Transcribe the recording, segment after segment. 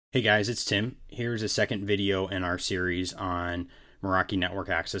Hey guys, it's Tim. Here's a second video in our series on Meraki Network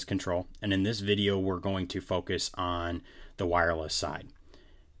Access Control. And in this video, we're going to focus on the wireless side.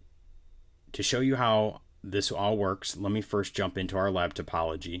 To show you how this all works, let me first jump into our lab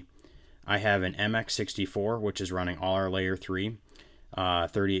topology. I have an MX64, which is running all our layer 3,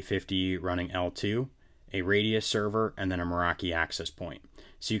 3850 running L2, a radius server, and then a Meraki access point.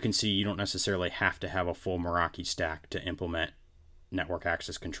 So you can see you don't necessarily have to have a full Meraki stack to implement network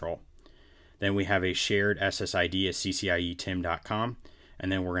access control. Then we have a shared SSID as ccietim.com,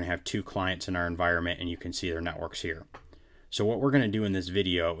 and then we're going to have two clients in our environment, and you can see their networks here. So what we're going to do in this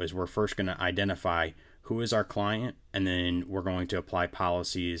video is we're first going to identify who is our client, and then we're going to apply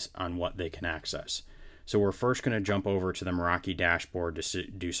policies on what they can access. So we're first going to jump over to the Meraki dashboard to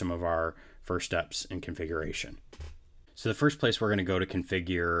do some of our first steps in configuration. So the first place we're going to go to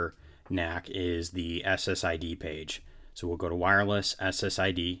configure NAC is the SSID page. So we'll go to wireless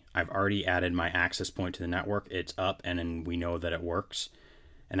SSID. I've already added my access point to the network. It's up and then we know that it works.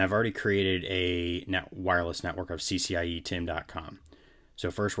 And I've already created a wireless network of ccietim.com.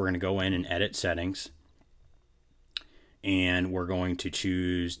 So first we're going to go in and edit settings. And we're going to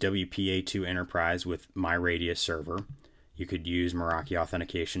choose WPA2 Enterprise with my radius server. You could use Meraki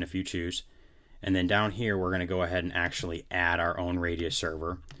authentication if you choose. And then down here we're going to go ahead and actually add our own radius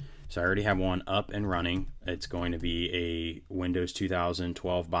server. So I already have one up and running. It's going to be a Windows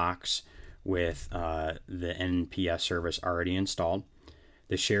 2012 box with the NPS service already installed.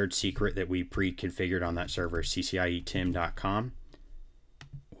 The shared secret that we pre-configured on that server is ccietim.com.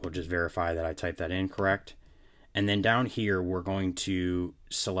 We'll just verify that I typed that in correct. And then down here, we're going to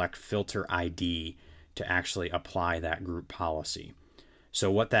select filter ID to actually apply that group policy.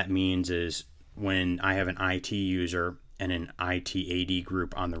 So what that means is when I have an IT user and an IT AD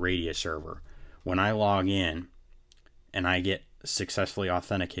group on the radius server, when I log in and I get successfully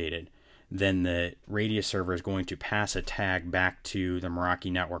authenticated, then the radius server is going to pass a tag back to the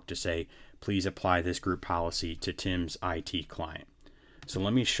Meraki network to say, please apply this group policy to Tim's IT client. So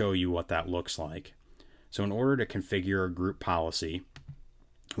let me show you what that looks like. So in order to configure a group policy,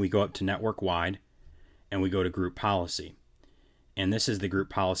 we go up to network wide and we go to group policy. And this is the group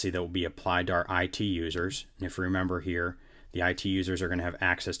policy that will be applied to our IT users. And if you remember here, the IT users are going to have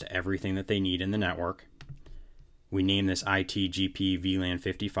access to everything that they need in the network. We name this IT GP VLAN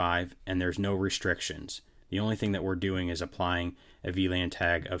 55, and there's no restrictions. The only thing that we're doing is applying a VLAN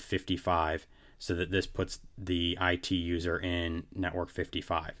tag of 55 so that this puts the IT user in network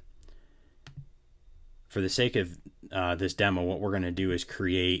 55. For the sake of this demo, what we're going to do is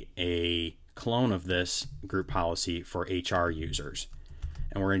create a clone of this group policy for HR users.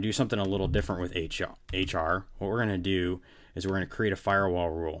 And we're going to do something a little different with HR. What we're going to do is we're going to create a firewall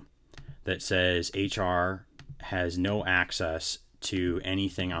rule that says HR has no access to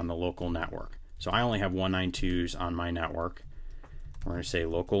anything on the local network. So I only have 192s on my network. We're going to say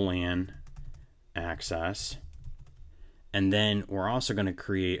local LAN access. And then we're also going to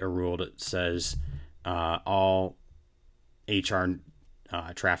create a rule that says all HR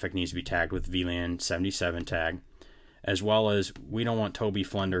traffic needs to be tagged with VLAN 77 tag, as well as we don't want Toby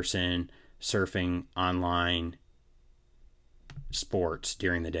Flenderson surfing online sports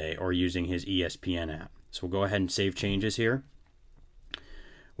during the day or using his ESPN app. So we'll go ahead and save changes here.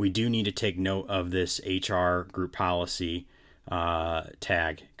 We do need to take note of this HR group policy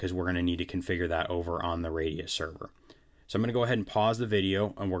tag because we're going to need to configure that over on the radius server. So I'm going to go ahead and pause the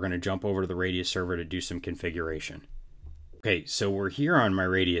video and we're going to jump over to the radius server to do some configuration. Okay, so we're here on my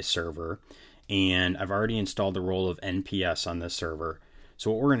radius server and I've already installed the role of NPS on this server.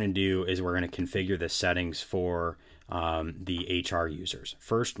 So what we're going to do is we're going to configure the settings for the HR users.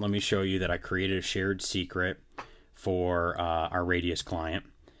 First, let me show you that I created a shared secret for our radius client,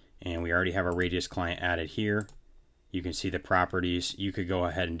 and we already have our radius client added here. You can see the properties. You could go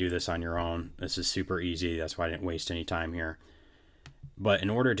ahead and do this on your own. This is super easy. That's why I didn't waste any time here. But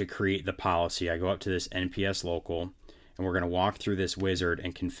in order to create the policy, I go up to this NPS local, and we're going to walk through this wizard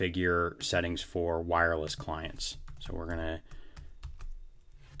and configure settings for wireless clients. So we're going to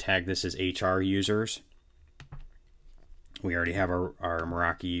tag this as HR users. We already have our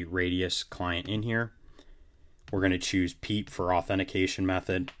Meraki radius client in here. We're going to choose PEEP for authentication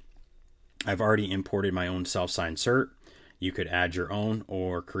method. I've already imported my own self-signed cert. You could add your own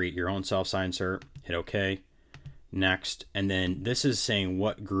or create your own self-signed cert. Hit OK. Next. And then this is saying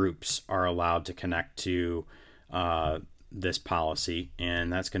what groups are allowed to connect to this policy.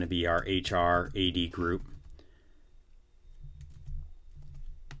 And that's going to be our HR AD group.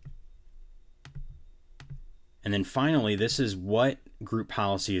 And then finally, this is what group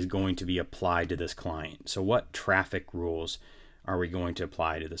policy is going to be applied to this client. So what traffic rules are we going to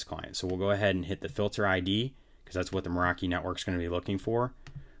apply to this client. So we'll go ahead and hit the filter ID, because that's what the Meraki network is going to be looking for.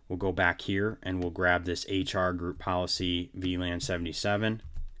 We'll go back here and we'll grab this HR group policy VLAN 77,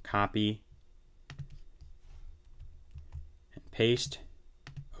 copy, and paste.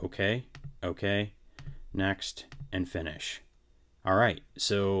 Okay, okay, next, and finish. All right,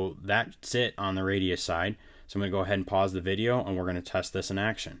 so that's it on the radius side. So I'm going to go ahead and pause the video and we're going to test this in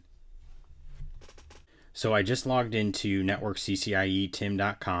action. So I just logged into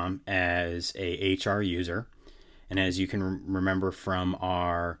networkccietim.com as a HR user. And as you can remember from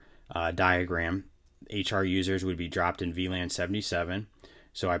our diagram, HR users would be dropped in VLAN 77.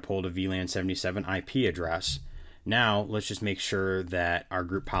 So I pulled a VLAN 77 IP address. Now let's just make sure that our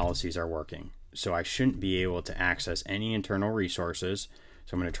group policies are working. So I shouldn't be able to access any internal resources.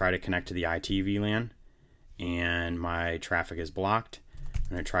 So I'm going to try to connect to the IT VLAN, and my traffic is blocked.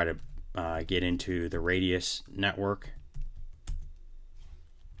 I'm going to try to get into the radius network.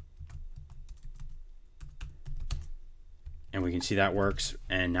 And we can see that works,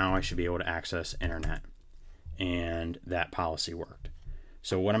 and now I should be able to access internet, and that policy worked.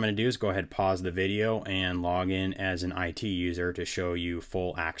 So what I'm going to do is go ahead and pause the video and log in as an IT user to show you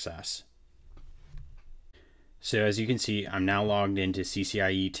full access. So as you can see, I'm now logged into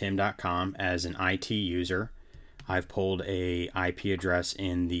ccietim.com as an IT user. I've pulled a IP address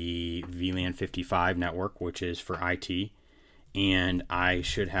in the VLAN 55 network, which is for IT, and I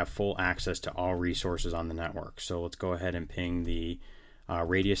should have full access to all resources on the network. So let's go ahead and ping the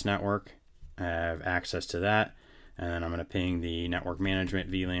radius network. I have access to that, and then I'm going to ping the network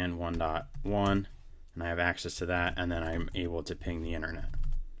management VLAN 1.1, and I have access to that, and then I'm able to ping the internet.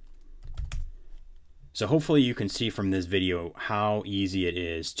 So hopefully you can see from this video how easy it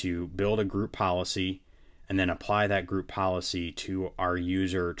is to build a group policy and then apply that group policy to our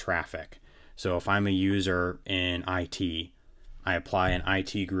user traffic. So if I'm a user in IT, I apply an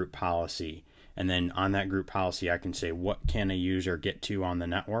IT group policy, and then on that group policy I can say what can a user get to on the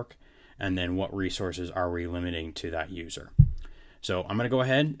network, and then what resources are we limiting to that user. So I'm going to go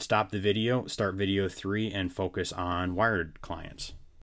ahead, stop the video, start video 3, and focus on wired clients.